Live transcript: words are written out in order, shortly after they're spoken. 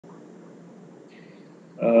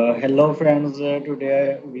Hello friends,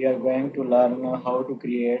 today we are going to learn how to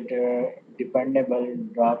create a dependable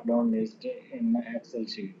drop-down list in Excel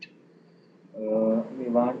sheet. We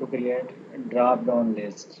want to create a drop-down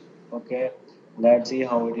list. Okay, let's see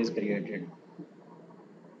how it is created.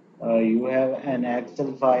 You have an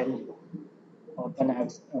Excel file, open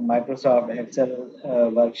Microsoft Excel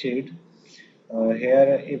worksheet.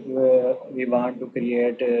 Here, if we want to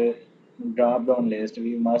create a drop-down list,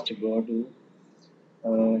 we must go to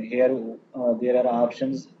here there are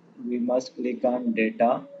options. We must click on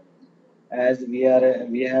data as we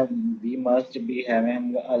must be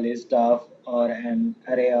having a list of or an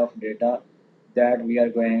array of data that we are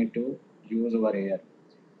going to use over here.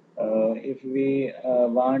 If we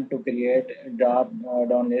want to create a drop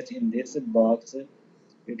down list in this box,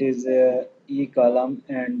 it is e column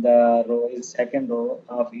and the row is second row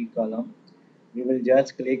of e column. We will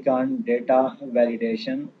just click on data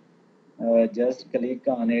validation. Just click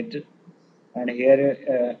on it, and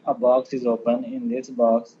here a box is open. In this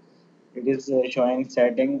box it is showing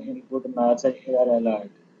setting input message error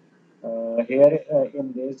alert. Here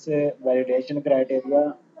in this validation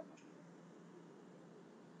criteria,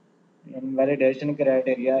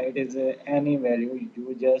 it is any value.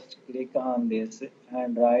 You just click on this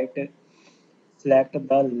and select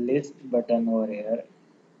the list button over here.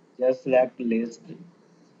 Just select list,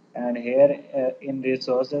 and here in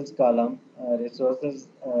resources column, resources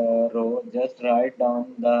row, just write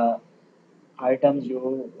down the items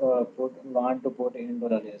you want to put into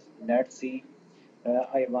the list. Let's see.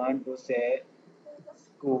 I want to say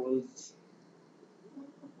schools,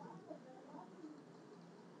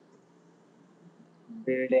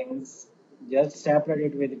 buildings. Just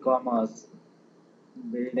separate it with commas.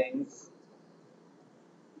 Buildings,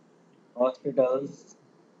 hospitals,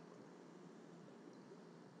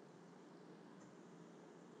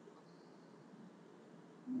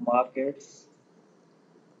 markets,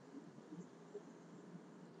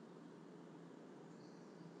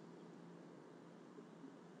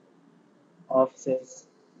 offices.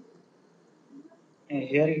 And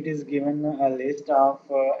here it is given a list of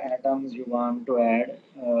items you want to add.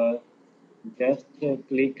 Just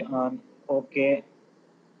click on OK,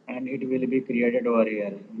 and it will be created over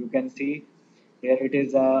here. You can see here it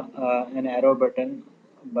is an arrow button.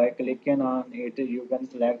 By clicking on it, you can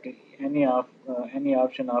select any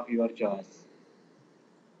option of your choice.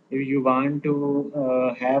 If you want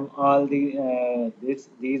to have all these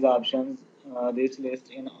options, this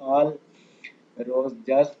list in all rows,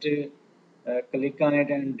 just click on it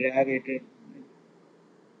and drag it.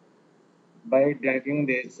 By dragging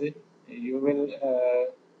this, you will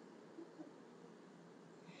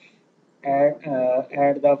add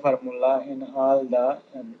the formula in all the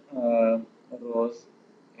rows.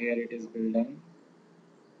 Here it is building,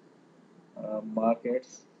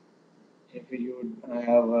 markets. If you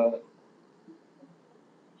have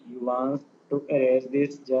you want to erase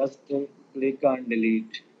this, just click on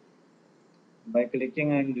delete. By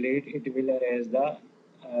clicking on delete, it will erase the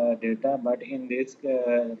data, but in this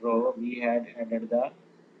row we had added the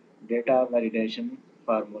data validation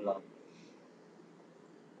formula.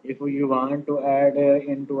 If you want to add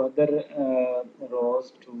into other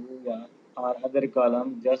rows too, yeah, or other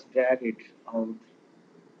column, just drag it out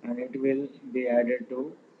and it will be added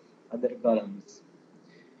to other columns.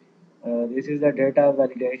 This is the data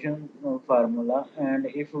validation formula, and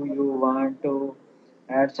if you want to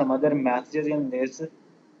add some other messages in this,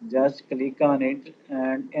 just click on it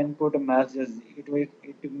and input messages. It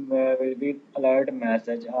will be alert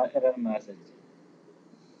message or error message.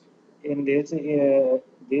 In this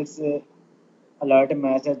alert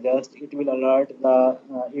message, just it will alert the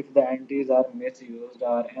if the entries are misused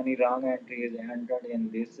or any wrong entry is entered in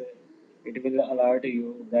this, it will alert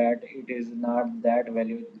you that it is not that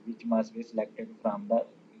value which must be selected from the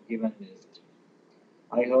given list.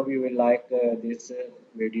 I hope you will like this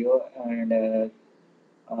video, and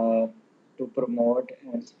uh, to promote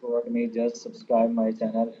and support me, just subscribe my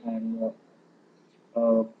channel and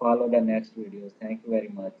follow the next videos. Thank you very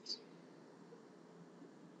much.